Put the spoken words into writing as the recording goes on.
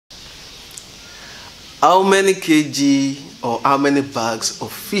How many kg or how many bags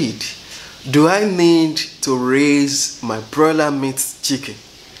of feed do I need to raise my broiler meat chicken?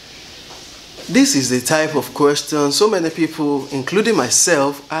 This is the type of question so many people, including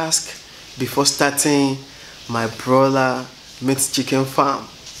myself, ask before starting my broiler meat chicken farm.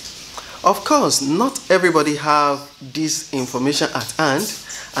 Of course, not everybody have this information at hand,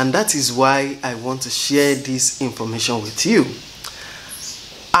 and that is why I want to share this information with you.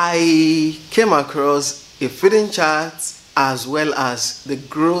 I came across a feeding chart as well as the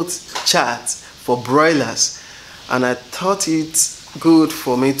growth chart for broilers, and I thought it's good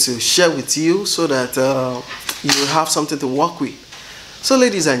for me to share with you so that you have something to work with. So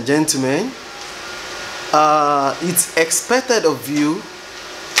ladies and gentlemen, it's expected of you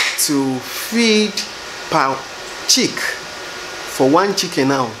to feed per chick. For one chicken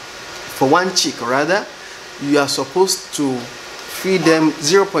now, for one chick rather, you are supposed to feed them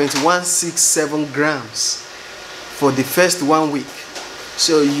 0.167 grams for the first 1 week.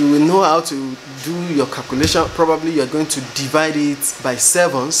 So you will know how to do your calculation. Probably you are going to divide it by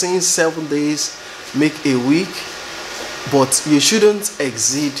 7, since 7 days make a week, but you shouldn't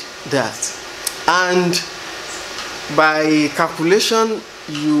exceed that. And by calculation,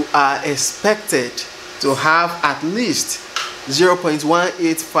 you are expected to have at least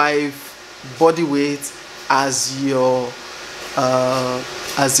 0.185 body weight as your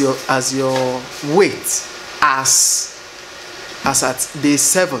weight as at day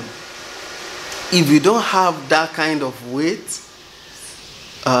 7. If you don't have that kind of weight,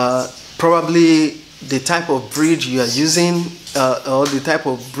 probably the type of breed you are using or the type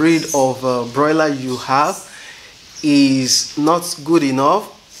of breed of broiler you have is not good enough,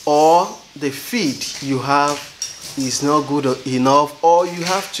 or the feed you have is not good enough, or you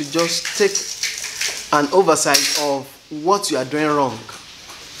have to just take an oversight of what you are doing wrong.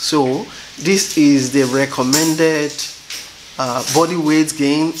 So this is the recommended body weight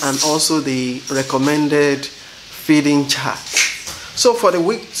gain and also the recommended feeding chart. So for the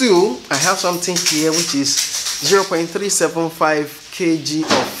week 2, I have something here which is 0.375 kg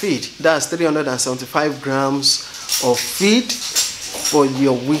of feed. That's 375 grams of feed for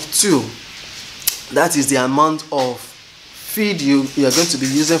your week 2. That is the amount of feed you are going to be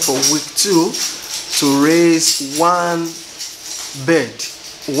using for week 2 to raise one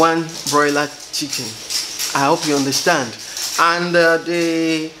broiler chicken. I hope you understand. And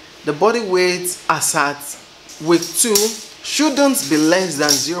the body weight as at week 2 shouldn't be less than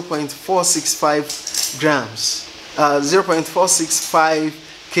 0.465 grams, 0.465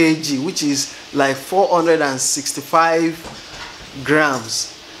 kg, which is like 465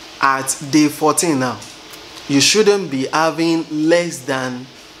 grams at day 14 now. You shouldn't be having less than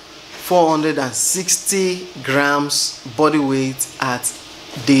 460 grams body weight at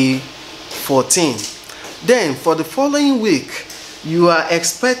day 14. Then for the following week, you are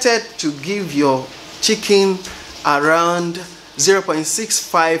expected to give your chicken around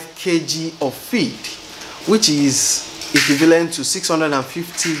 0.65 kg of feed, which is equivalent to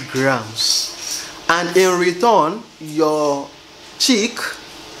 650 grams. And in return, your chick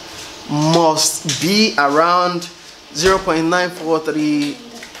must be around 0.943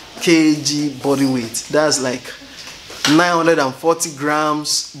 kg body weight. That's like 940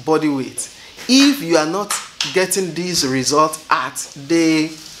 grams body weight. If you are not getting this result at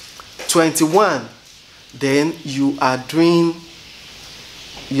day 21, then you are doing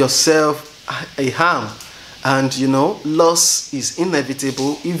yourself a harm, and you know, loss is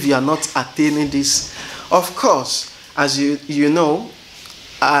inevitable if you are not attaining this. Of course, as you know,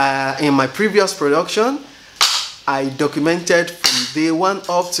 in my previous production, I documented from day 1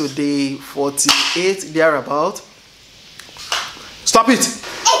 up to day 48 thereabout. Stop it!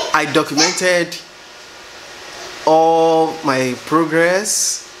 I documented all my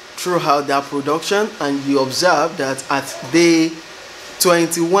progress throughout that production, and you observe that at day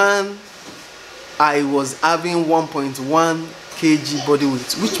 21 I was having 1.1 kg body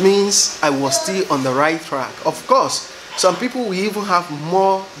weight, which means I was still on the right track. Of course, some people will even have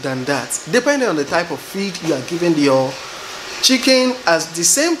more than that, depending on the type of feed you are giving your chicken, at the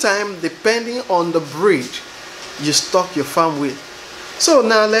same time depending on the breed you stock your farm with. So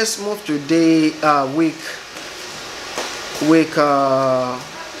now let's move to day week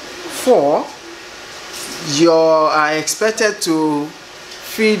 4. You are expected to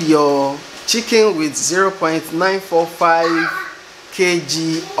feed your chicken with 0.945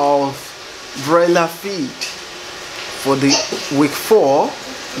 kg of broiler feed. For the week 4,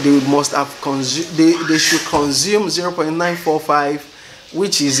 they must have they should consume 0.945,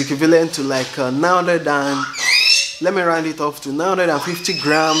 which is equivalent to like 900 and let me round it off to 950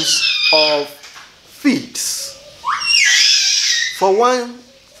 grams of feeds for one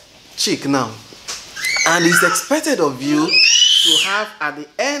chick now, and it's expected of you to have at the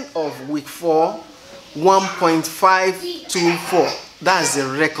end of week 4 1.524. That's the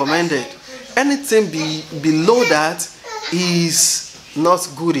recommended. Anything below that is not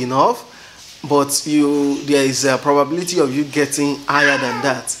good enough, but there is a probability of you getting higher than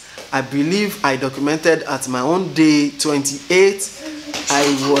that. I believe I documented at my own day 28.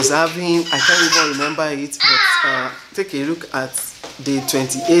 I was having, I can't even remember it, but take a look at day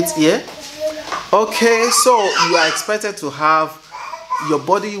 28 here. Okay, so you are expected to have your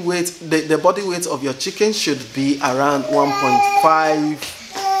body weight, the body weight of your chicken should be around 1.5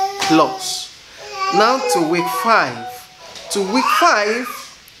 plus. Now to week 5. To week 5,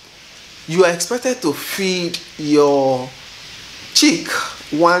 you are expected to feed your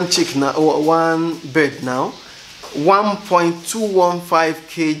one bird now 1.215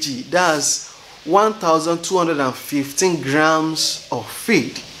 kg. That's 1,215 grams of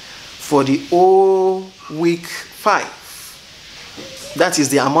feed for the whole week 5. That is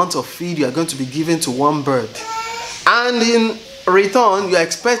the amount of feed you are going to be giving to one bird. And in return, you are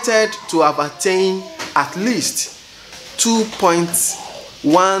expected to have attained at least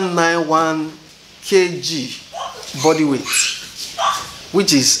 2.191 kg body weight,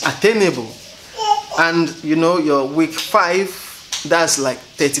 which is attainable. And you know, your week 5, that's like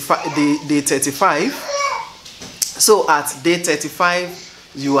 35, day 35. So at day 35,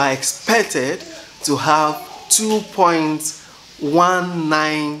 you are expected to have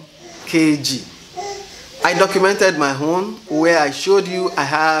 2.19 kg. I documented my own where I showed you I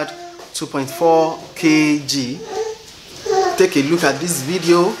had 2.4 kg. Take a look at this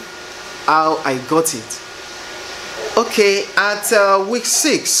video how I got it. Okay, at week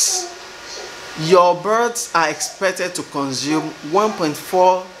 6, your birds are expected to consume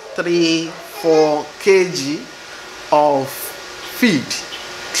 1.434 kg of feed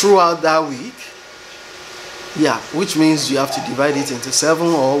throughout that week. Yeah, which means you have to divide it into 7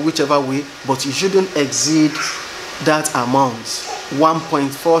 or whichever way, but you shouldn't exceed that amount,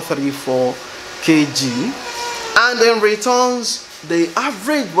 1.434 kg. And in returns, the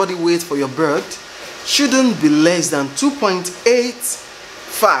average body weight for your bird shouldn't be less than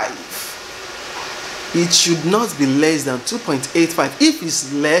 2.85. It should not be less than 2.85. If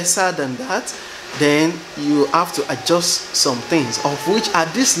it's lesser than that, then you have to adjust some things, of which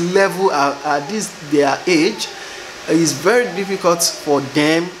at this level, at their age, it is very difficult for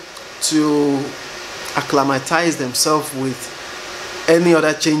them to acclimatize themselves with any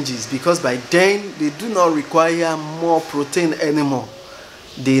other changes, because by then they do not require more protein anymore.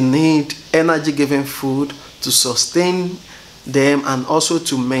 They need energy giving food to sustain them and also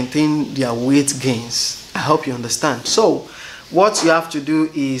to maintain their weight gains. I hope you understand. So what you have to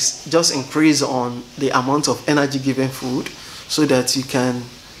do is just increase on the amount of energy giving food so that you can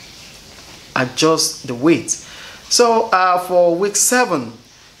adjust the weight. So for week 7,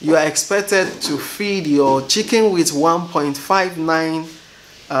 you are expected to feed your chicken with 1.593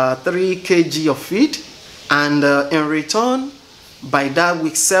 kg of feed, and in return, by that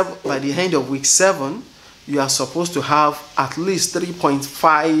week 7, by the end of week 7, you are supposed to have at least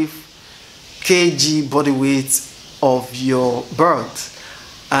 3.5 kg body weight of your bird.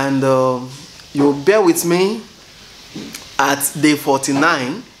 And you'll bear with me, at day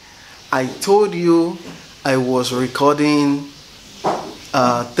 49, I told you I was recording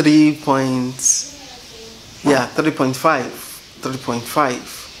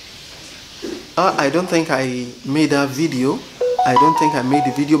 3.5. I don't think I made that video. I don't think I made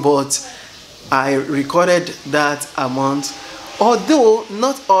the video, but I recorded that amount. Although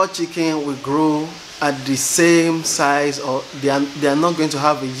not all chicken will grow at the same size, or they are not going to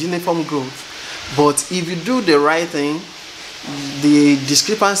have a uniform growth, but if you do the right thing, the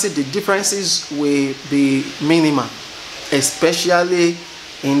differences will be minimal, especially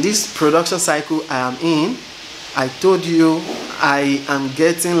in this production cycle I am in. I told you I am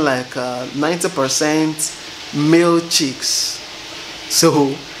getting like 90% male chicks,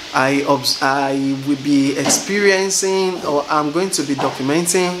 so I will be experiencing, or I'm going to be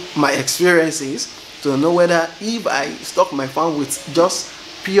documenting my experiences to know whether if I stock my farm with just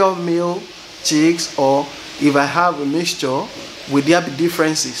pure male chicks or if I have a mixture, will there be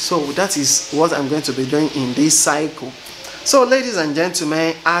differences. So that is what I'm going to be doing in this cycle. So ladies and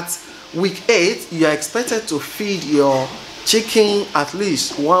gentlemen, at week 8, you are expected to feed your chicken at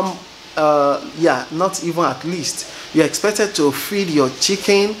least not even at least, you are expected to feed your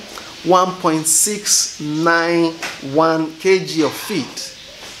chicken 1.691 kg of feed.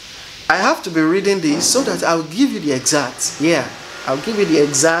 I have to be reading this so that I'll give you the exact. Yeah, I'll give you the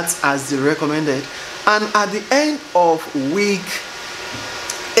exact as the recommended. And at the end of week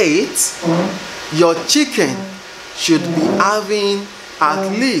 8, your chicken should be having at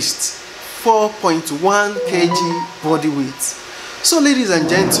least 4.1 kg body weight. So ladies and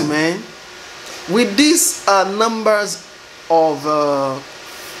gentlemen, with these numbers of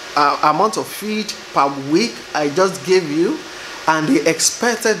amount of feed per week I just gave you and the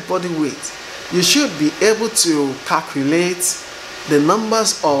expected body weight, you should be able to calculate the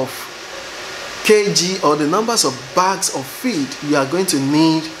numbers of kg or the numbers of bags of feed you are going to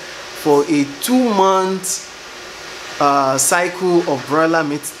need for a 2-month cycle of broiler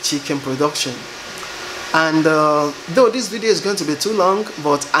meat chicken production. And though this video is going to be too long,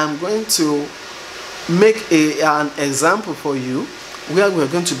 but I'm going to make an example for you where we're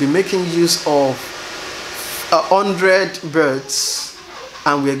going to be making use of 100 birds,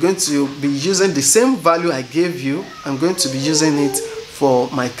 and we're going to be using the same value I gave you. I'm going to be using it for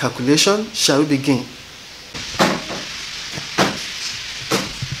my calculation. Shall we begin?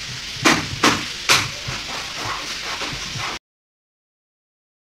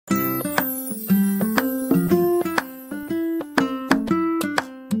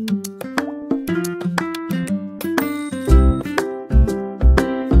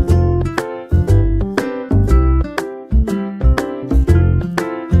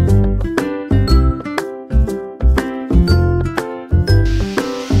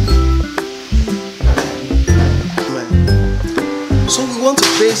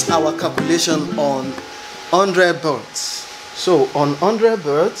 Base our calculation on 100 birds. So on 100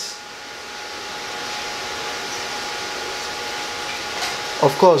 birds,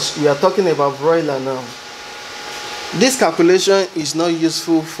 of course we are talking about broiler now. This calculation is not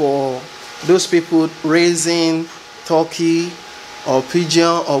useful for those people raising turkey or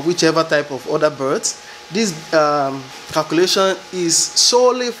pigeon or whichever type of other birds. This calculation is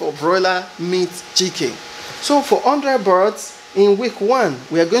solely for broiler meat chicken. So for 100 birds in week 1,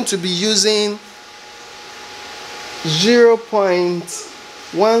 we are going to be using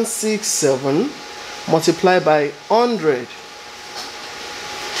 0.167 multiplied by 100.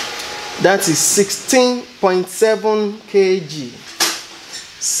 That is 16.7 kg.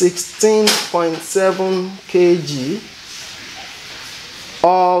 16.7 kg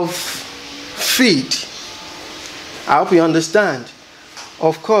of feed. I hope you understand.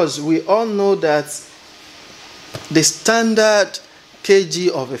 Of course, we all know that the standard kg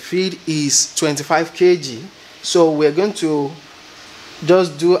of a feed is 25 kg. So we're going to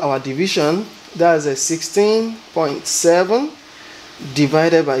just do our division. That's a 16.7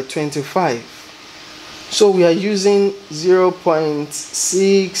 divided by 25. So we are using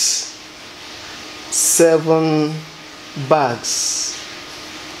 0.67 bags.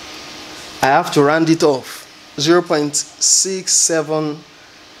 I have to round it off. 0.67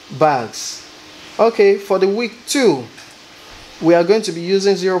 bags. Okay, for the week 2, we are going to be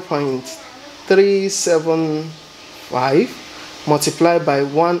using 0.375 multiplied by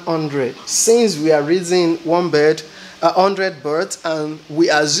 100. Since we are raising 100 birds, and we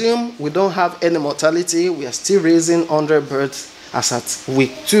assume we don't have any mortality, we are still raising 100 birds as at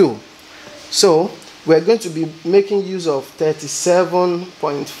week 2. So we are going to be making use of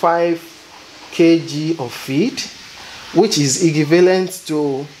 37.5 kg of feed, which is equivalent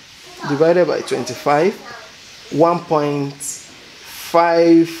to, divided by 25,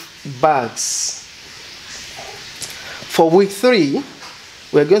 1.5 bags. For week 3,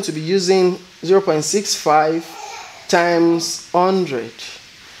 we're going to be using 0.65 times 100.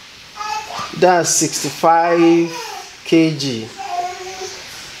 That's 65 kg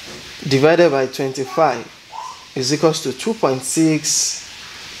divided by 25 is equals to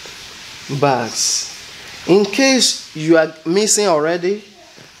 2.6 bags. In case you are missing already,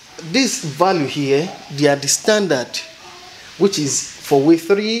 this value here, they are the standard, which is for week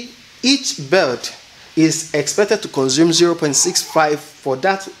 3. Each bird is expected to consume 0.65 for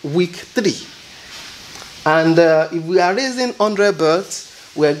that week 3. And if we are raising 100 birds,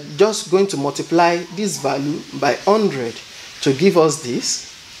 we are just going to multiply this value by 100 to give us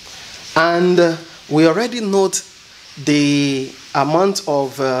this. And we already note the amount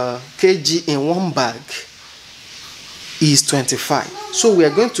of kg in one bag is 25. So we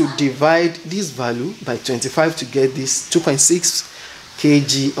are going to divide this value by 25 to get this 2.6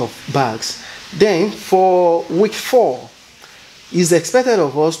 kg of bags. Then for week 4, it's expected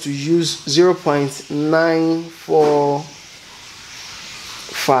of us to use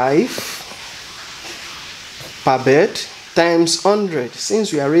 0.945 per bed times 100.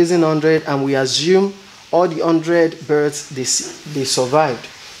 Since we are raising 100 and we assume all the 100 birds they survived,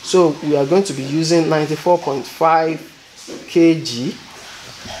 so we are going to be using 94.5 kg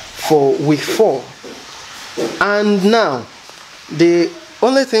for week 4. And now the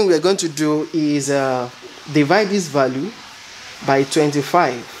only thing we are going to do is divide this value by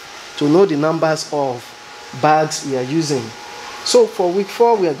 25 to know the numbers of bags we are using. So for week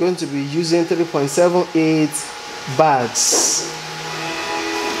 4 we are going to be using 3.78 bags.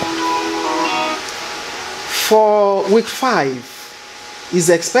 For week 5 is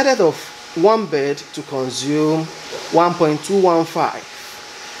expected of one bird to consume 1.215,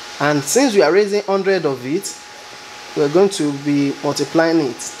 and since we are raising 100 of it, we are going to be multiplying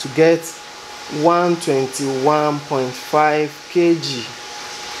it to get 121.5 kg,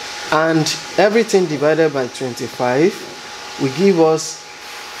 and everything divided by 25 will give us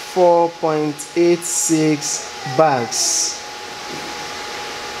 4.86 bags.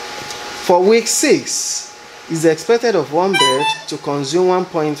 For week 6 is expected of one bird to consume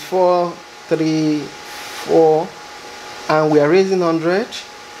 1.434, and we are raising 100,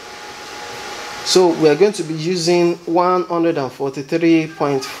 so we are going to be using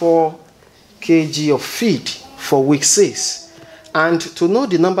 143.4 kg of feed for week 6. And to know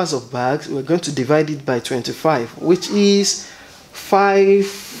the numbers of bags, we're going to divide it by 25, which is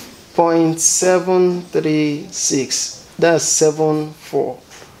 5.736. That's 74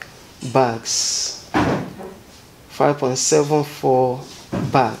 bags.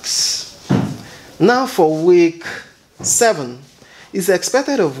 5.74 bags. Now for week 7, it's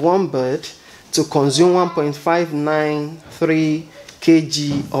expected of one bird to consume 1.593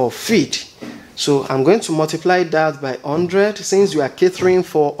 kg of feed. So I'm going to multiply that by 100, since we are catering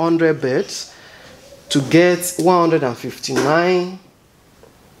for 100 birds, to get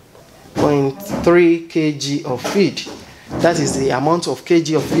 159.3 kg of feed. That is the amount of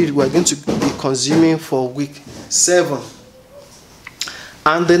kg of feed we are going to be consuming for week 7.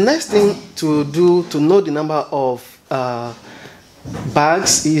 And the next thing to do to know the number of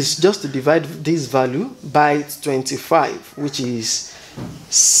bags is just to divide this value by 25, which is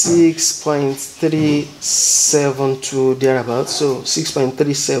 6.372 thereabouts, so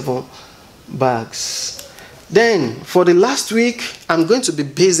 6.37 bags. Then for the last week, I'm going to be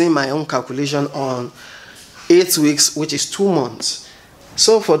basing my own calculation on 8 weeks, which is 2 months.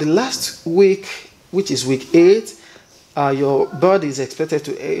 So for the last week, which is week 8, your bird is expected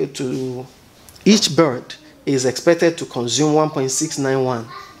to each bird is expected to consume 1.691,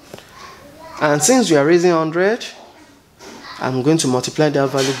 and since we are raising 100, I'm going to multiply that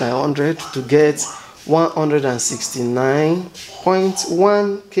value by 100 to get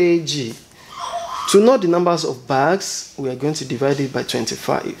 169.1 kg. To know the numbers of bags, we are going to divide it by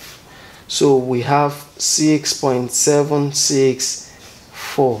 25. So we have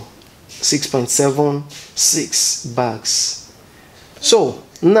 6.76 bags. So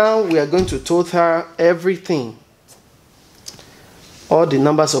now we are going to total everything. All the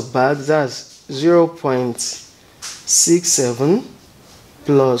numbers of bags, that's 0.67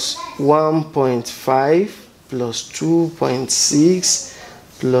 plus 1.5 plus 2.6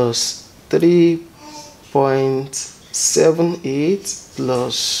 plus 3.78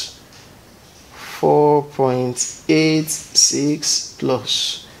 plus 4.86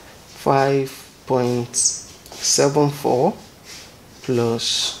 plus 5.74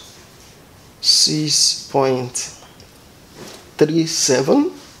 plus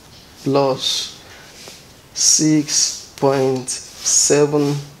 6.37 plus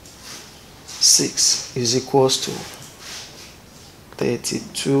 6.76 is equals to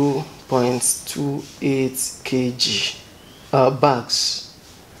 32.28 kg bags.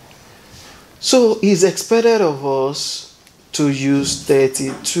 So it's expected of us to use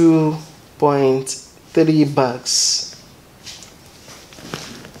 32.3 bags.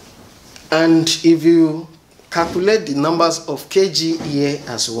 And if you calculate the numbers of kg here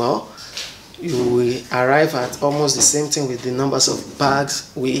as well, you will arrive at almost the same thing with the numbers of bags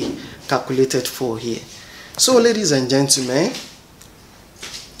we calculated for here. So ladies and gentlemen,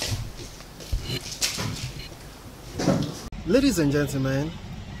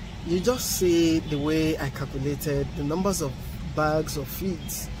 you just see the way I calculated the numbers of bags of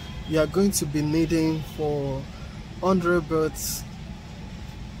feeds you are going to be needing for 100 birds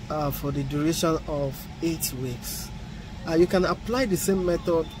for the duration of 8 weeks. You can apply the same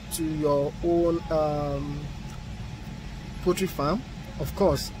method to your own poultry farm, of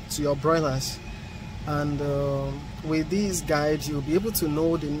course, to your broilers. And with these guides, you'll be able to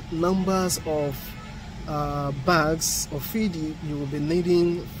know the numbers of bags of feed you will be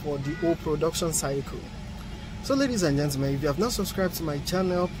needing for the whole production cycle. So ladies and gentlemen, if you have not subscribed to my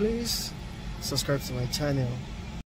channel, please subscribe to my channel.